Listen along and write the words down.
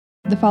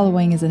The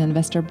following is an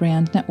Investor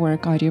Brand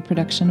Network audio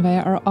production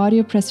via our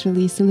audio press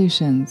release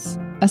solutions.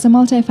 As a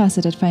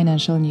multifaceted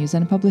financial news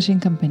and publishing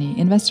company,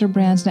 Investor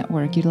Brand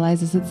Network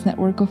utilizes its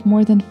network of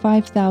more than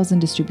 5,000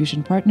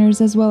 distribution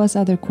partners as well as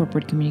other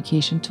corporate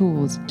communication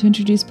tools to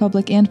introduce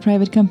public and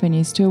private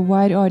companies to a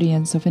wide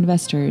audience of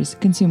investors,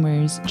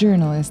 consumers,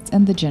 journalists,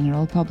 and the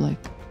general public.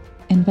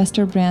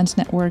 Investor Brand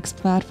Network's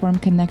platform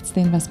connects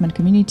the investment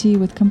community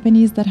with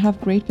companies that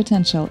have great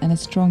potential and a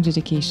strong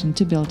dedication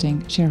to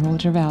building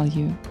shareholder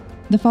value.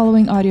 The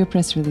following audio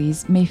press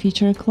release may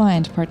feature a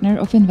client partner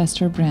of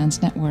Investor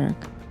Brand Network.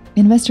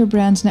 Investor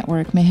Brand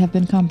Network may have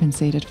been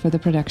compensated for the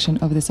production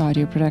of this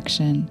audio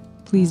production.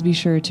 Please be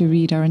sure to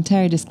read our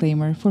entire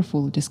disclaimer for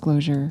full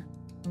disclosure.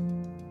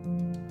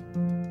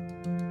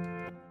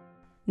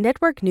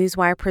 Network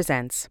Newswire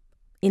presents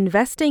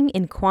Investing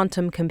in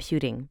Quantum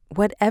Computing,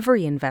 What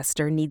Every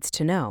Investor Needs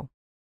to Know.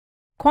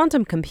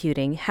 Quantum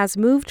computing has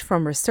moved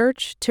from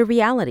research to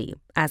reality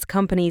as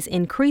companies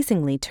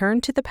increasingly turn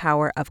to the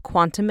power of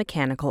quantum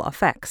mechanical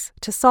effects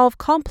to solve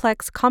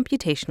complex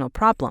computational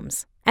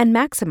problems and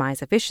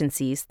maximize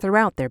efficiencies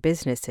throughout their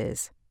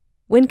businesses.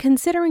 When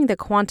considering the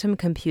quantum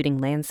computing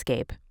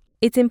landscape,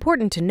 it's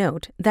important to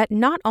note that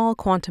not all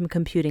quantum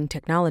computing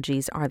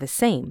technologies are the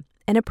same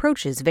and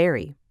approaches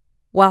vary.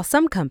 While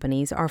some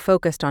companies are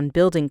focused on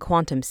building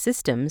quantum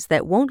systems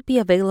that won't be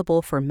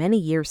available for many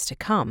years to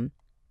come,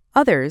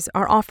 others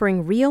are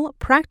offering real,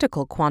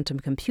 practical quantum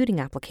computing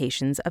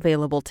applications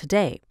available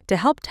today to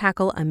help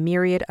tackle a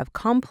myriad of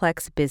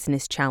complex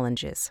business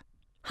challenges.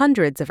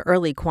 Hundreds of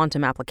early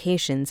quantum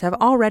applications have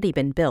already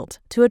been built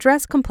to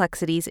address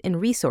complexities in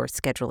resource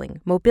scheduling,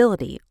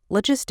 mobility,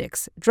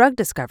 logistics, drug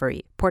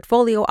discovery,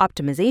 portfolio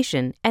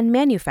optimization, and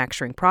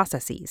manufacturing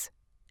processes.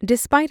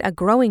 Despite a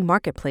growing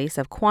marketplace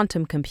of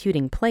quantum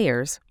computing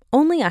players,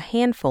 only a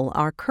handful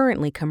are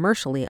currently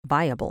commercially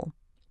viable.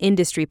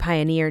 Industry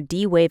pioneer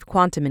D-Wave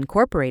Quantum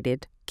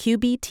Incorporated,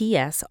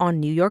 QBTS on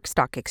New York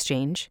Stock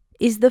Exchange,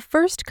 is the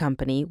first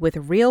company with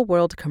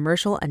real-world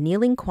commercial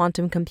annealing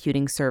quantum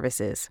computing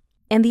services,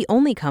 and the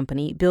only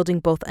company building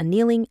both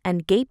annealing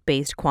and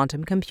gate-based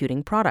quantum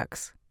computing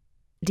products.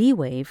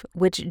 D-Wave,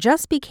 which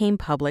just became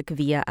public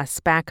via a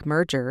SPAC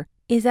merger,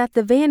 is at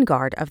the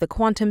vanguard of the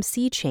quantum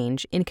sea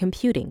change in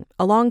computing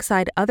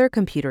alongside other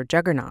computer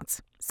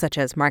juggernauts, such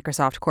as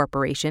Microsoft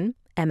Corporation,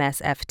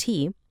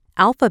 MSFT,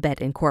 Alphabet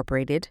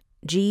Incorporated,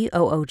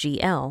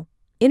 GOOGL,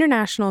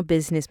 International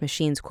Business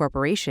Machines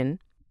Corporation,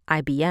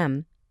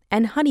 IBM,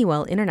 and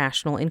Honeywell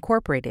International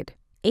Incorporated,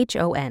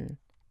 HON.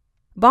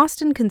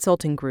 Boston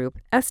Consulting Group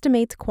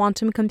estimates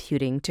quantum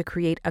computing to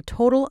create a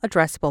total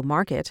addressable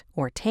market,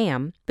 or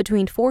TAM,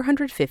 between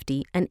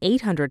 $450 and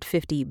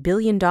 $850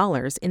 billion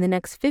in the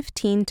next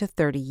 15 to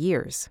 30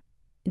 years.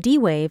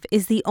 D-Wave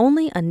is the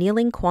only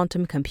annealing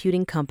quantum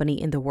computing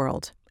company in the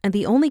world, and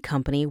the only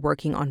company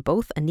working on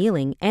both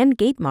annealing and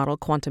gate model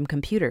quantum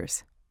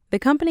computers. The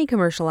company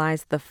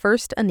commercialized the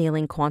first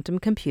annealing quantum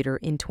computer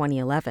in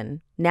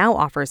 2011, now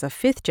offers a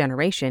fifth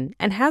generation,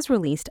 and has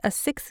released a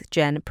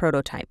sixth-gen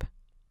prototype.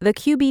 The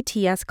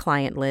QBTS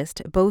client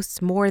list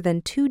boasts more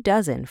than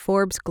 24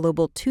 Forbes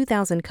Global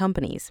 2000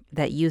 companies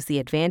that use the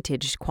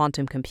advantaged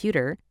quantum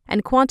computer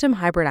and quantum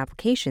hybrid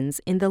applications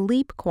in the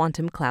Leap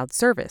Quantum Cloud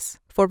service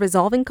for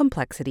resolving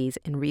complexities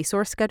in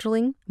resource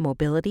scheduling,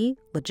 mobility,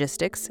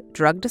 logistics,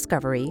 drug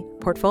discovery,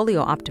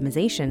 portfolio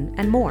optimization,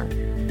 and more.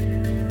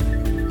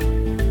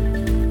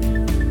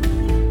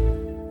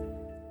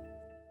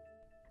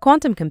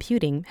 Quantum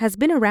computing has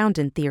been around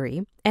in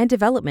theory and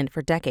development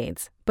for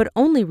decades, but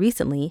only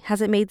recently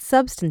has it made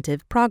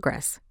substantive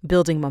progress,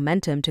 building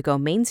momentum to go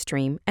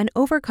mainstream and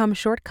overcome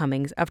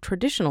shortcomings of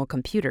traditional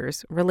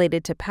computers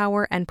related to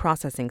power and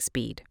processing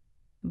speed.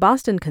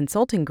 Boston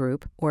Consulting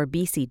Group, or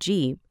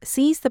BCG,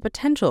 sees the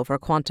potential for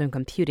quantum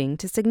computing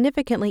to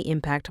significantly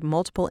impact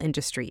multiple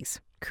industries,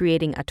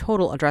 creating a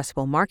total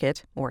addressable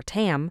market, or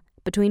TAM,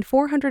 between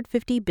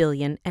 $450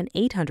 billion and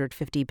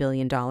 $850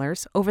 billion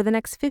over the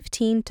next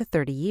 15 to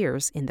 30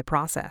 years in the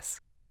process.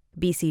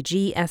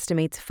 BCG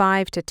estimates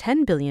 $5 to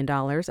 $10 billion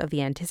of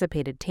the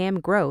anticipated TAM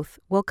growth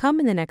will come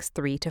in the next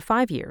 3 to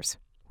 5 years,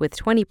 with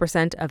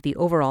 20% of the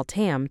overall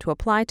TAM to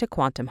apply to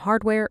quantum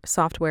hardware,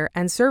 software,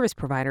 and service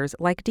providers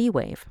like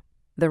D-Wave.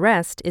 The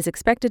rest is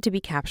expected to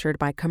be captured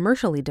by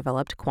commercially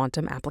developed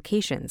quantum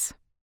applications.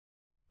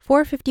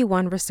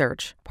 451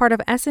 Research, part of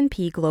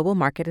S&P Global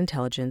Market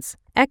Intelligence,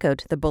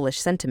 echoed the bullish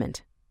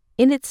sentiment.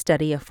 In its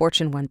study of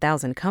Fortune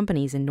 1000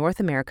 companies in North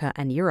America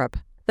and Europe,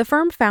 the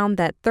firm found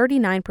that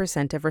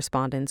 39% of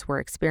respondents were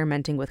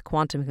experimenting with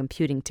quantum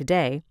computing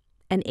today,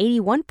 and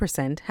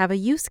 81% have a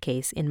use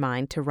case in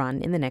mind to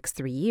run in the next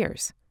 3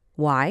 years.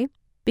 Why?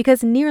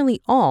 Because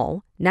nearly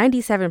all,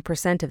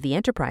 97% of the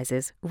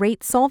enterprises,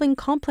 rate solving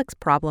complex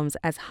problems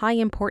as high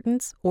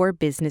importance or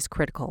business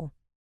critical.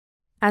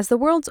 As the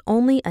world's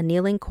only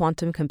annealing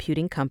quantum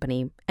computing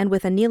company, and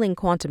with annealing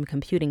quantum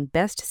computing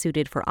best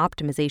suited for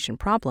optimization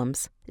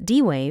problems,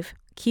 D-Wave,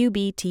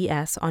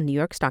 QBTS on New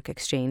York Stock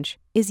Exchange,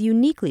 is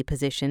uniquely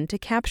positioned to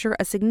capture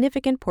a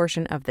significant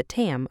portion of the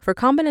TAM for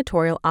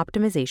combinatorial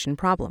optimization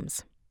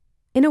problems.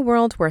 In a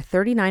world where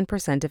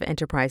 39% of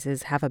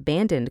enterprises have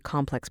abandoned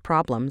complex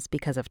problems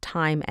because of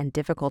time and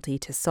difficulty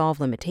to solve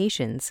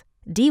limitations,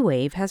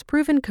 D-Wave has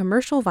proven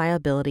commercial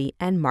viability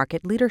and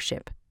market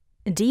leadership.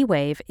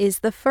 D-Wave is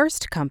the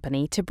first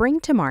company to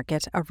bring to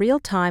market a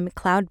real-time,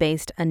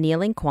 cloud-based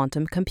annealing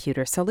quantum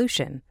computer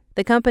solution.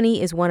 The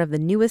company is one of the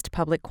newest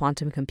public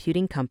quantum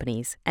computing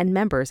companies and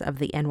members of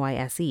the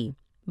NYSE,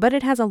 but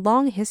it has a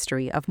long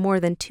history of more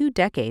than 2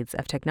 decades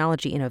of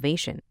technology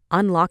innovation,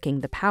 unlocking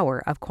the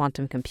power of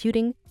quantum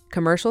computing,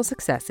 commercial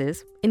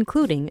successes,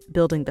 including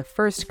building the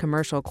first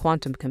commercial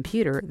quantum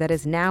computer that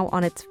is now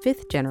on its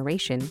 5th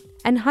generation,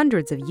 and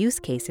hundreds of use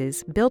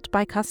cases built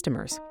by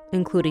customers,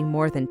 including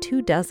more than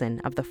 24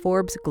 of the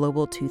Forbes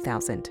Global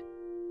 2000.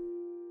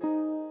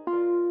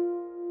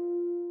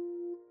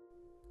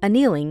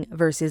 Annealing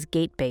versus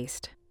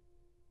gate-based.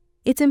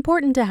 It's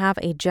important to have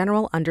a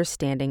general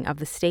understanding of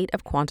the state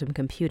of quantum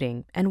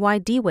computing and why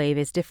D-Wave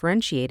is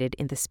differentiated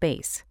in the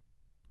space.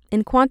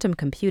 In quantum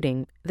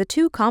computing, the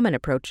 2 common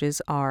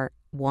approaches are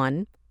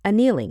 1.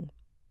 Annealing.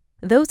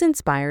 Those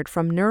inspired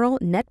from neural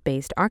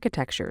net-based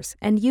architectures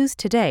and used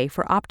today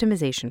for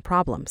optimization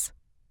problems.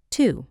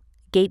 2.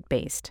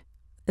 Gate-based.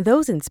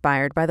 Those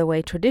inspired by the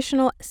way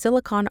traditional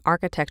silicon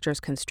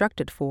architectures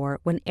constructed for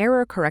when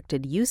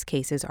error-corrected use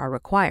cases are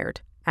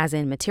required, as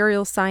in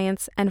materials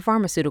science and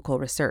pharmaceutical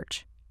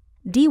research.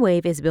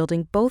 D-Wave is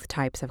building both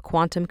types of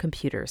quantum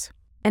computers,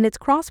 and its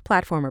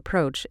cross-platform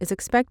approach is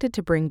expected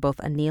to bring both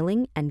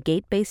annealing and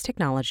gate-based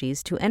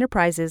technologies to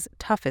enterprises'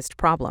 toughest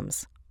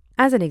problems.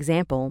 As an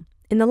example,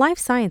 in the life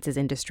sciences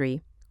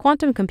industry,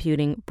 quantum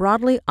computing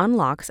broadly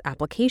unlocks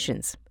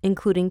applications,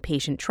 including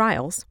patient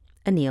trials,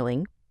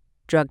 annealing,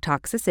 drug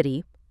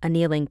toxicity,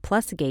 annealing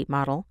plus gate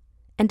model,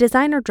 and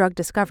designer drug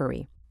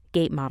discovery,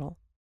 gate model.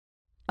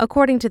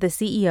 According to the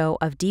CEO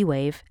of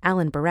D-Wave,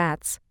 Alan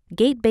Baratz,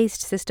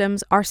 gate-based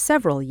systems are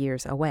several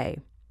years away.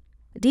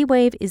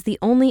 D-Wave is the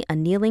only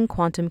annealing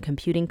quantum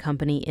computing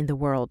company in the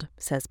world,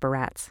 says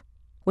Baratz.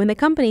 When the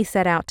company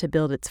set out to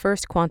build its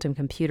first quantum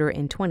computer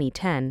in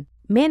 2010,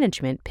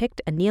 management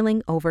picked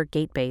annealing over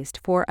gate-based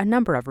for a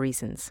number of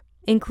reasons,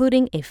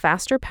 including a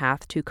faster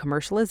path to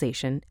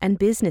commercialization and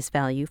business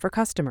value for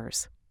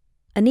customers.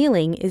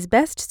 Annealing is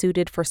best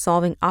suited for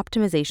solving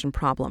optimization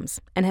problems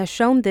and has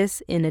shown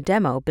this in a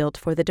demo built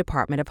for the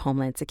Department of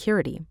Homeland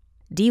Security.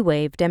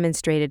 D-Wave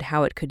demonstrated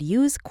how it could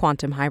use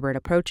quantum hybrid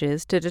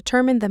approaches to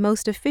determine the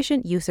most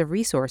efficient use of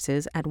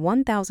resources at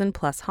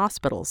 1,000+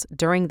 hospitals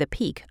during the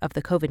peak of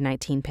the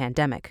COVID-19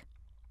 pandemic.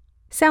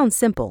 Sounds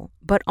simple,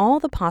 but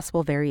all the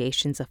possible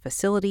variations of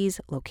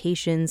facilities,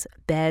 locations,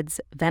 beds,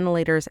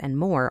 ventilators, and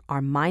more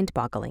are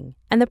mind-boggling,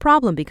 and the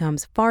problem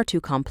becomes far too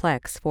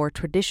complex for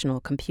traditional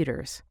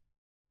computers.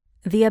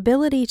 The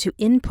ability to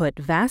input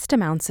vast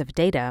amounts of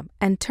data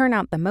and turn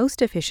out the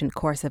most efficient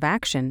course of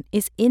action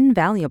is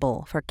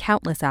invaluable for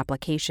countless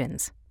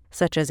applications,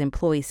 such as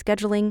employee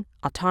scheduling,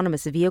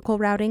 autonomous vehicle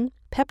routing,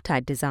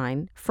 peptide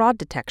design, fraud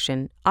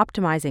detection,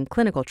 optimizing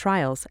clinical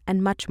trials,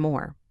 and much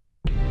more.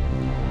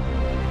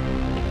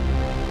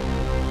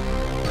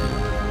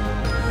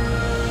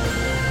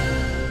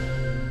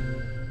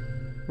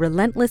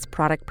 Relentless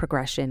product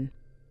progression.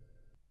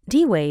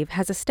 D-Wave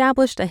has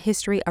established a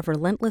history of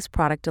relentless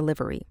product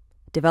delivery,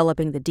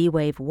 developing the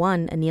D-Wave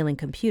 1 annealing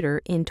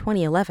computer in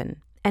 2011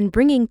 and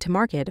bringing to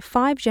market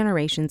 5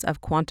 generations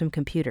of quantum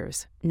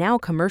computers, now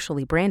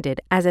commercially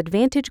branded as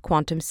Advantage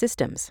Quantum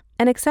Systems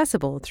and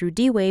accessible through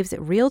D-Wave's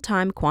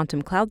real-time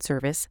quantum cloud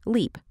service,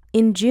 Leap.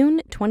 In June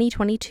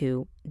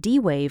 2022,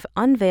 D-Wave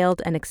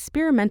unveiled an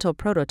experimental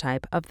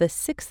prototype of the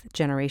 6th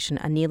generation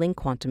annealing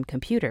quantum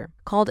computer,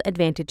 called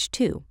Advantage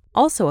 2,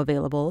 also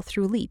available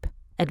through Leap.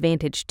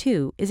 Advantage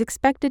 2 is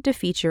expected to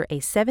feature a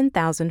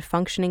 7,000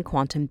 functioning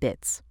quantum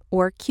bits,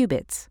 or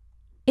qubits.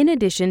 In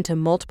addition to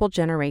multiple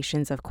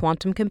generations of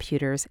quantum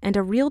computers and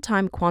a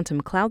real-time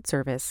quantum cloud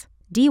service,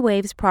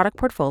 D-Wave's product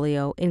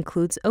portfolio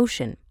includes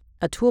Ocean,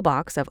 a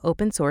toolbox of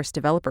open-source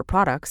developer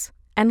products,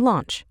 and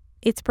Launch,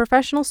 its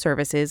professional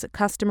services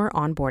customer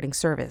onboarding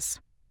service.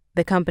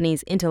 The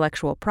company's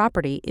intellectual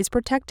property is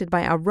protected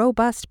by a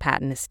robust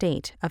patent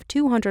estate of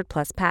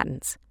 200+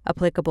 patents,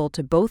 applicable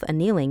to both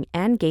annealing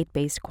and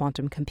gate-based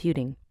quantum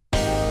computing.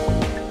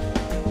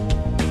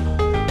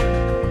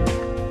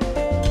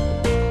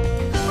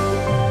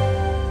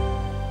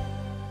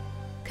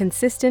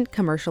 Consistent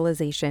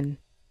commercialization.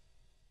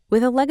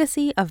 With a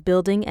legacy of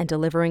building and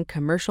delivering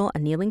commercial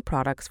annealing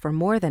products for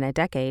more than a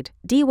decade,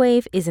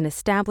 D-Wave is an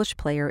established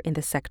player in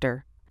the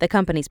sector. The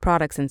company's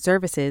products and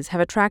services have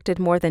attracted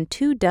more than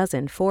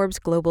 24 Forbes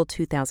Global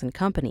 2000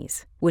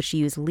 companies, which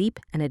use Leap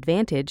and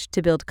Advantage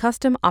to build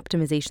custom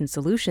optimization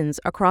solutions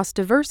across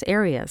diverse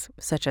areas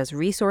such as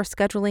resource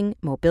scheduling,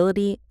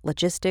 mobility,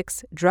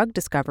 logistics, drug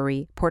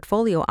discovery,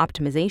 portfolio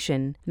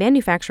optimization,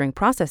 manufacturing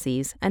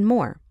processes, and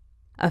more.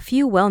 A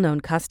few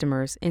well-known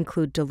customers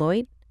include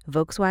Deloitte,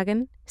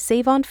 Volkswagen,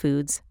 Save-On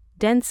Foods,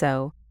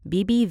 Denso,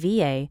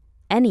 BBVA,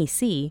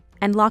 NEC,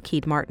 and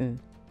Lockheed Martin.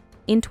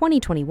 In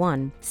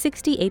 2021,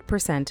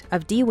 68%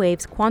 of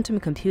D-Wave's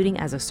quantum computing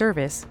as a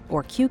service,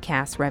 or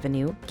QCaaS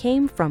revenue,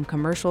 came from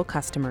commercial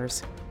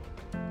customers.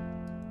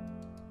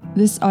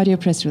 This audio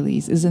press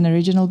release is an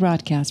original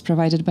broadcast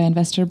provided by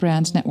Investor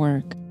Brand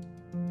Network,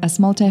 a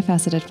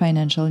multifaceted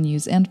financial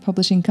news and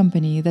publishing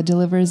company that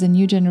delivers a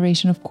new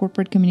generation of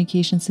corporate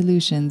communication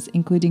solutions,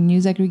 including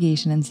news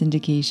aggregation and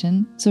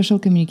syndication, social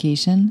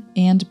communication,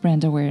 and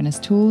brand awareness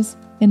tools.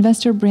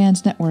 Investor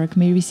Brand Network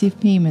may receive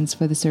payments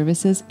for the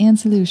services and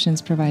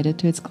solutions provided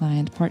to its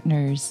client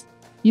partners.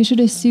 You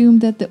should assume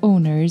that the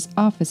owners,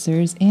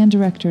 officers, and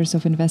directors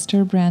of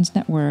Investor Brand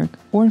Network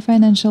or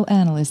financial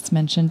analysts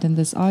mentioned in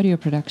this audio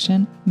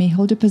production may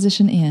hold a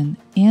position in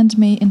and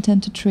may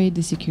intend to trade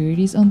the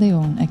securities on their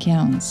own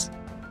accounts.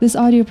 This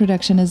audio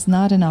production is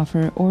not an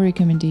offer or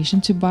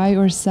recommendation to buy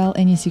or sell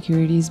any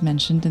securities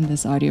mentioned in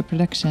this audio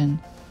production.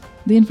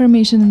 The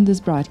information in this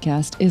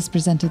broadcast is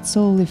presented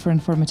solely for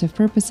informative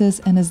purposes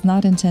and is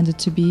not intended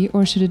to be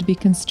or should it be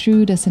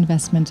construed as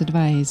investment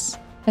advice.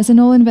 As in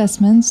all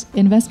investments,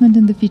 investment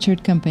in the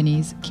featured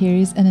companies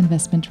carries an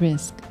investment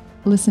risk.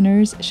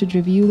 Listeners should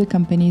review the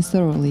companies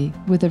thoroughly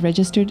with a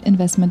registered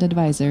investment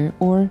advisor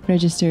or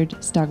registered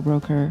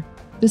stockbroker.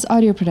 This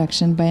audio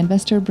production by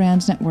Investor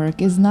Brand Network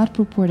is not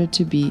purported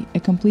to be a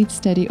complete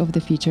study of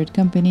the featured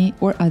company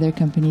or other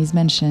companies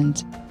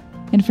mentioned.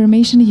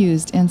 Information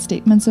used and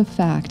statements of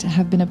fact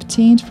have been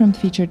obtained from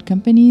featured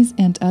companies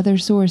and other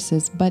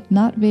sources but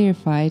not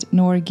verified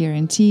nor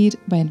guaranteed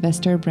by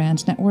Investor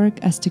Brand Network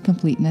as to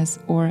completeness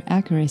or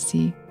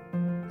accuracy.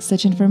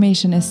 Such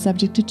information is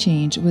subject to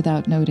change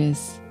without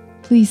notice.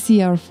 Please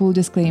see our full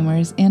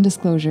disclaimers and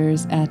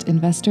disclosures at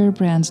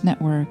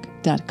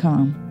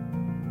investorbrandnetwork.com.